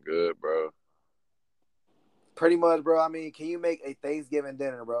fucking good, bro. Pretty much, bro. I mean, can you make a Thanksgiving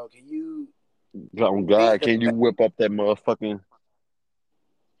dinner, bro? Can you Oh beat God, the? can you whip up that motherfucking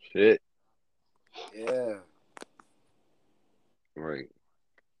shit? Yeah. Right.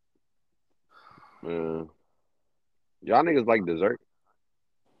 Man, y'all niggas like dessert?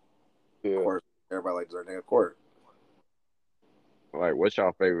 Of Yeah. course, everybody likes dessert. Nigga, of course. Like, what's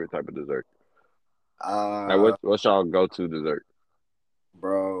y'all favorite type of dessert? Like, Uh, what's y'all go to dessert?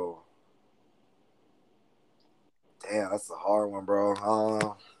 bro, damn, that's a hard one, bro.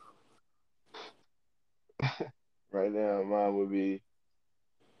 Right now, mine would be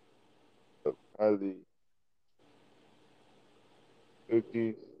probably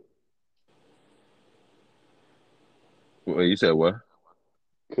cookies. Well, you said what?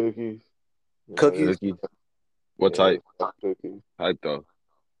 Cookies. You know, Cookies Cookies? What yeah, type? soft cookies. Type though?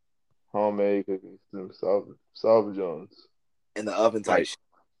 Homemade cookies. Them soft Jones. in the oven type Like, shit.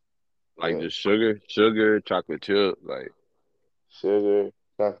 like Yeah. just sugar, chocolate chip. Like, Sugar,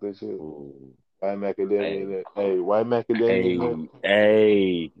 chocolate chip, ooh, white macadamia hey, nut. Hey, white macadamia nut.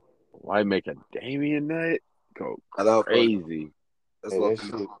 hey. Why make a Damien nut? Go I know, fuck. crazy. That's Hey, low that key.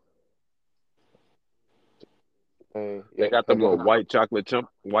 shit. Hey, They yeah, got I them little got white chocolate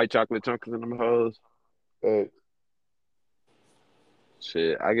chunks in them hoes. that.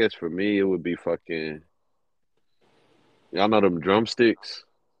 Shit, I guess for me it would be fucking. Y'all know them drumsticks,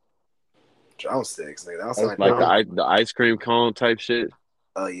 Drumsticks, nigga. That don't sound Ice like like cream. the ice cream cone type shit.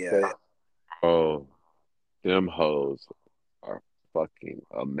 oh yeah, Okay. yeah. Oh, them hoes are fucking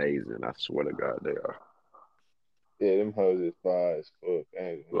amazing. I swear to God, they are. Yeah, them hoes is fire as fuck. I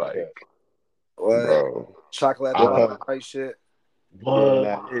ain't gonna cap. Like, What? bro, Chocolate at the Them I bottom hoes, type shit. yeah, what?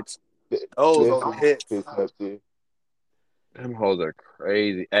 nah, Those this are the hits. is up there. Them hoes are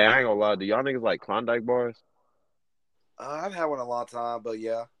crazy. Hey, I ain't gonna lie. Do y'all niggas like Klondike bars? I've had one in a long time, but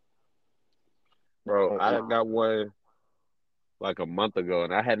yeah. Bro, Uh-uh. I got one like a month ago,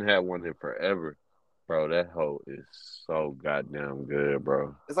 and I hadn't had one in forever. Bro, that hoe is so goddamn good,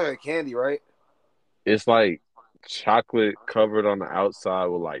 bro. It's like a candy, right? It's like chocolate covered on the outside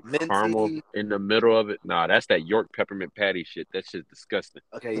with like caramel Minty. in the middle of it. Nah, that's that York peppermint patty shit. That shit's disgusting.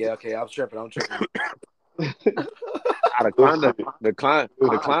 Okay, yeah, okay. I'm tripping. I'm tripping. Nah, This shit,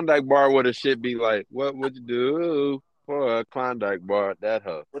 The Klondike bar would have shit be like, what would you do for a Klondike bar? That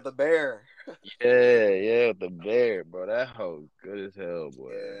hoe. With the bear. Yeah, the bear, bro. That hoe good as hell,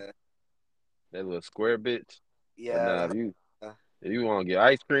 boy. Yeah. That little square bitch. But nah, Yeah. if you want to get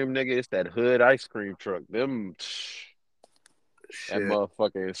ice cream, nigga, it's that hood ice cream truck. Them that Shit.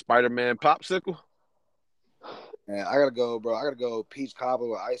 motherfucking Spider Man popsicle. Man, I gotta go, bro. I gotta go peach cobbler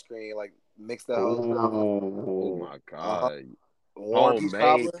with ice cream, like mix that whole Oh ooh, my uh-huh. god, Warm peach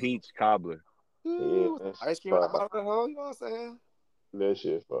homemade cobbler. peach cobbler. yeah, Ooh, with that's ice cream at the fire. bottom of the hole, you know what I'm saying? That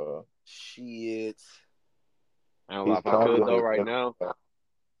shit fire. Shit. I don't know Peach if I could cobbler though is right definitely now, fire.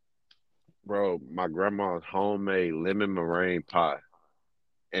 bro. My grandma's homemade lemon meringue pie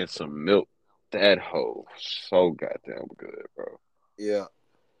and some milk. That hoe so goddamn good, bro. Yeah,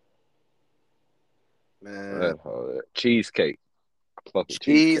 man. That hoe, that cheesecake. I fuck with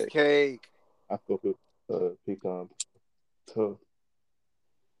cheesecake. Cheesecake. I fuck with pecan tough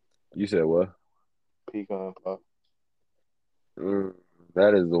You said what? pecan pie. Mm,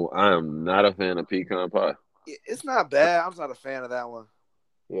 that is the. I am not a fan of pecan pie. It's not bad. I'm just not a fan of that one.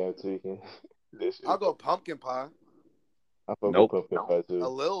 Yeah, tweaking. This I'll shit. go pumpkin pie I fuck with Nope. pumpkin pie a too.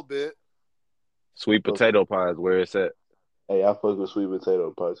 little bit. I Sweet fuck with, potato pie is where it's at. hey, I fuck with sweet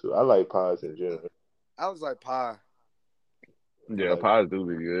potato pie too. I like pies in general. I was like pie. I Yeah, like pies do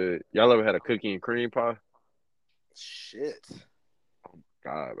be good. Y'all ever had a cookie and cream pie? Shit.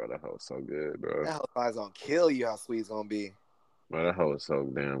 God, bro, that hoe was so good, bro. That whole pie's gonna kill you how sweet it's gonna be. Bro, that hoe was so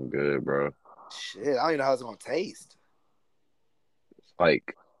damn good, bro. Shit, I don't even know how it's gonna taste.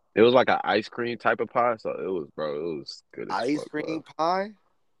 Like, it was like an ice cream type of pie, so it was, bro, it was good as Ice fuck, bro. cream pie?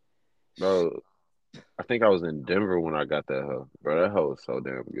 Bro, I think I was in Denver when I got that hoe. Bro, that hoe was so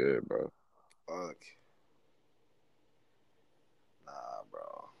damn good, bro. Fuck. Nah,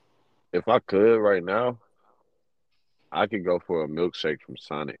 bro. If I could right now, I could go for a milkshake from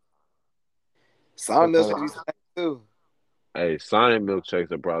Sonic. Sour what milk kind should of be smack too. Hey, Sonic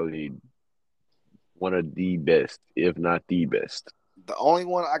milkshakes are probably one of the best, if not the best. The only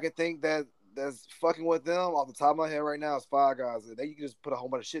one I can think that's fucking with them off the top of my head right now is Five Guys. They you can just put a whole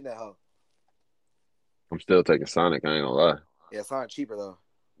bunch of shit in that hoe. I'm still taking Sonic, I ain't gonna lie. Yeah, it's not cheaper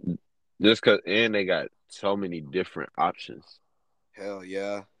though. Just cause, and they got so many different options. Hell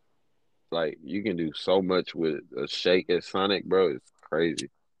yeah. Like you can do so much with a shake at Sonic, bro. It's crazy.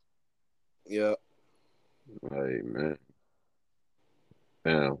 Yeah. Like man,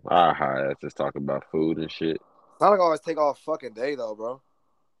 damn, our high ass just talk about food and shit. Sonic always take all fucking day though, bro.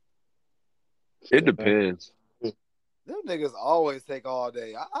 It shit? depends. Them niggas always take all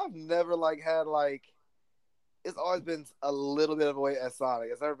day. I've never like had like it's always been a little bit of a wait at Sonic.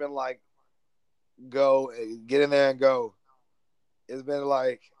 It's never been like go and get in there and go. It's been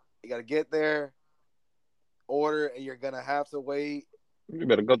like you gotta get there, order, and you're gonna have to wait. You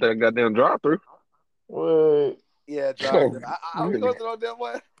better go to that goddamn drive through. What? Yeah, drive So through. I don't be going you to no damn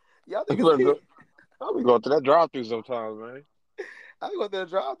way. Y'all niggas better be. go. I'll be going to that drive through sometimes, man. I be going to the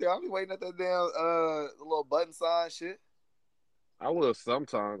drive through. I be waiting at that damn little button sign shit. I will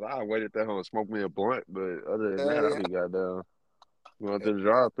sometimes. I wait at that home and smoke me a blunt, but other than that, Yeah, I be goddamn going to the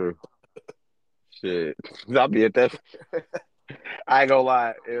drive through. Shit, I'll be at that. I ain't gonna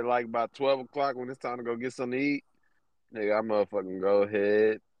lie. At like about 12 o'clock when it's time to go get something to eat, nigga, I motherfucking go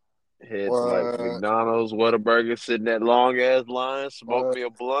head to like what? McDonald's, Whataburger, sit in that long ass line, smoke What? me a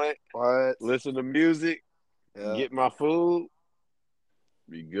blunt, What? listen to music, Yeah. get my food,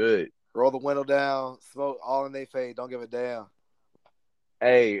 be good. Roll the window down, smoke all in their face. Don't give a damn.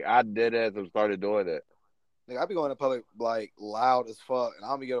 Hey, I dead ass have started doing that. Nigga, I be going to public like loud as fuck, and I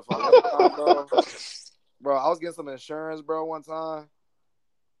don't be giving a fuck. One time, bro, I was getting some insurance, bro. One time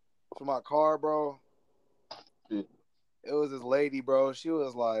for my car, bro. It was this lady, bro. She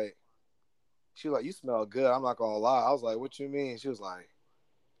was like, you smell good. I'm not gonna lie. I was like, what you mean? She was like,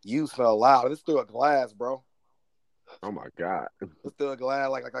 you smell loud. And it's through a glass, bro. Oh my god. It's through a glass,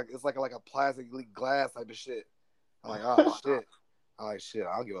 like it's like a plastic glass type of shit. I'm like, oh shit. I'm like, shit.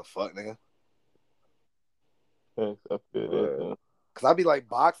 I don't give a fuck, nigga. Yes, I feel that Uh, though. Cause I be like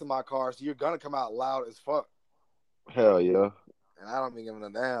boxing my car, so you're gonna come out loud as fuck, hell yeah. and I don't be giving a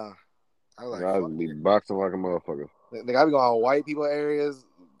damn. I was like, I fuck be it. boxing like a motherfucker. Nigga, I be going on white people areas,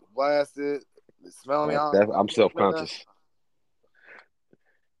 blasted, smelling me out. I'm self Nigga, conscious.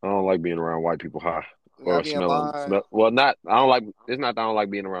 I don't like being around white people high I or be in smelling. line. Smell. Well, not. I don't like. It's not that I don't like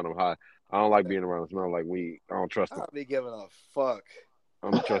being around them high. I don't like being around them smelling like weed. I don't trust I them. don't be giving a fuck. I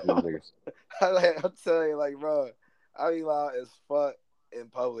don't be trusting these niggas. I'm telling you, like, bro, I be loud as fuck in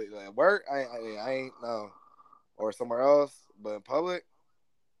public. Like, work, I ain't no, or somewhere else, but in public,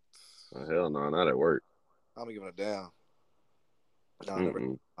 Oh, hell no, not at work. I don't be giving a damn. No, never,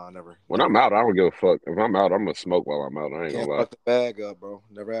 Mm-mm. never, When never. I'm out, I don't give a fuck. If I'm out, I'm gonna smoke while I'm out. I ain't gonna Can't lie. fuck the bag up, bro.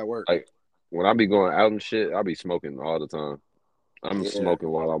 Never at work. Like when I be going out and shit, I be smoking all the time. I'm Yeah, smoking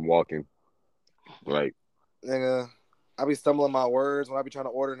while I'm walking. Like, nigga, I be stumbling my words when I be trying to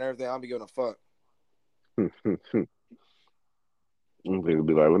order and everything. I don't be giving a fuck. nigga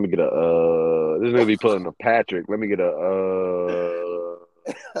be like, let me get a this nigga be pulling a Patrick. Let me get a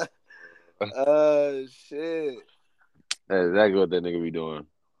Shit. That's exactly what that nigga be doing.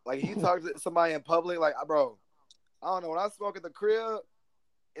 Like you talk to somebody in public, like, bro, I don't know. When I smoke at the crib,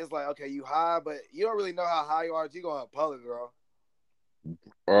 it's like, okay, you high, but you don't really know how high you are until you go in public, bro.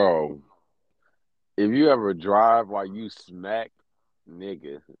 Oh, if you ever drive while you smack,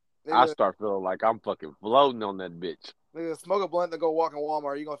 nigga, I Nigga, start feeling like I'm fucking floating on that bitch. nigga, smoke a blunt and go walk in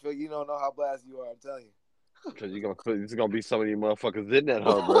Walmart. You gonna feel you don't know how blasted you are. I'm telling you. Cause you gonna feel it's gonna be so many motherfuckers in that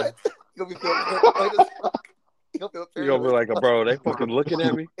hoe, bro. What? You gonna be feeling paranoid as fuck. You gonna feel You gonna be paranoid. like, bro, they fucking looking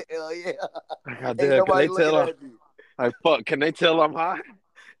at me. Hell yeah. God Ain't damn, can nobody they looking tell? at you. Like, fuck, can they tell I'm high?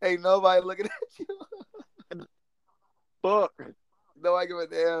 Ain't nobody looking at you. Fuck, Nobody give a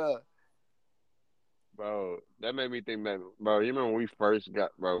damn. bro. That made me think, man, bro. You remember when we first got,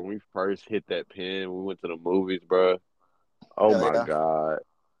 bro? When we first hit that pin, we went to the movies, bro. Oh Hell my yeah. god,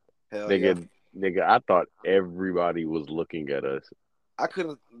 Hell yeah. nigga, I thought everybody was looking at us. I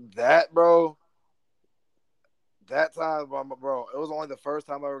couldn't that, bro. That time, bro, it was only the first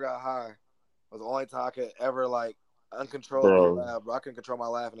time I ever got high. It was the only time I could ever like uncontrollably Bro, laugh, bro. I couldn't control my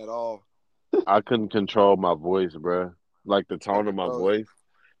laughing at all. I couldn't control my voice, bro. Like the Couldn't tone of my control it. voice.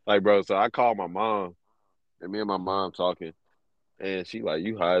 Like, bro, so I called my mom, and me and my mom talking, and she like,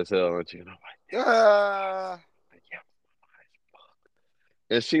 "You high as hell, aren't you?" And I'm Yeah. like, "Yeah."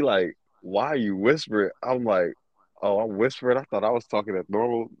 And she like, "Why are you whispering?" I'm like, "Oh, I'm whispering. I thought I was talking at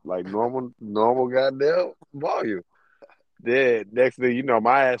normal, like normal goddamn volume." Then next thing you know,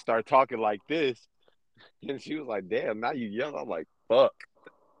 my ass started talking like this, and she was like, "Damn, now you yell." I'm like, "Fuck."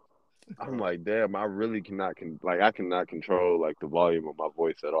 I'm Bro, like, damn, I really cannot like I cannot control like the volume of my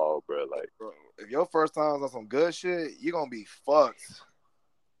voice at all, bro. Like bro, if your first time was on some good shit, you gonna be fucked.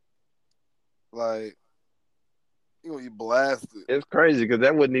 Like you gonna be blasted. it's crazy because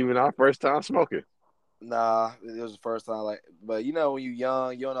that wasn't even our first time smoking. Nah, it was the first time. Like, but you know when you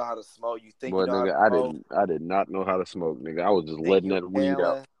young, you don't know how to smoke. You think you But know how to nigga, smoke. I did not know how to smoke, nigga. I was just Think letting you that weed out.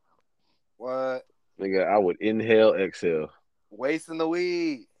 inhaling. What? Nigga, I would inhale, exhale, Wasting the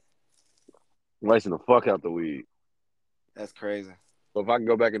weed. wasting the fuck out the weed. That's crazy. So if I can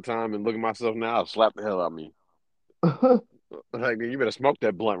go back in time and look at myself now, I'll slap the hell out of me. Like, you better smoke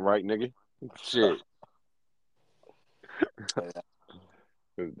that blunt, right, nigga? Shit. Yeah.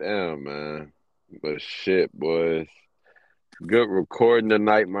 Damn, man. But shit, boys. Good recording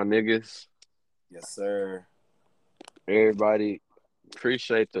tonight, my niggas. Yes, sir. Everybody,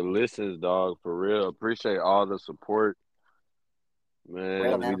 appreciate the listens, dog. For real. Appreciate all the support. Yeah,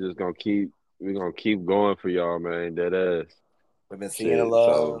 Man, man. we gonna keep going for y'all, man. Dead ass. We've been seeing the Shit.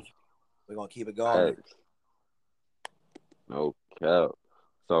 So love. We're gonna keep it going. facts. No cap.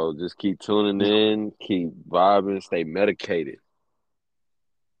 So just keep tuning in, keep vibing, stay medicated.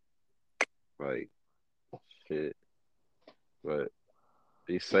 Like shit. But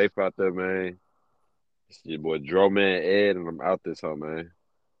be safe out there, man. It's your boy Dro Man Ed, and I'm out this hoe, man.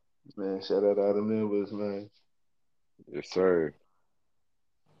 Man, shout out all the members, man. Yes, sir.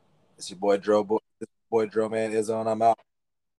 It's your boy Dro. Boy Dro Man is on. I'm out.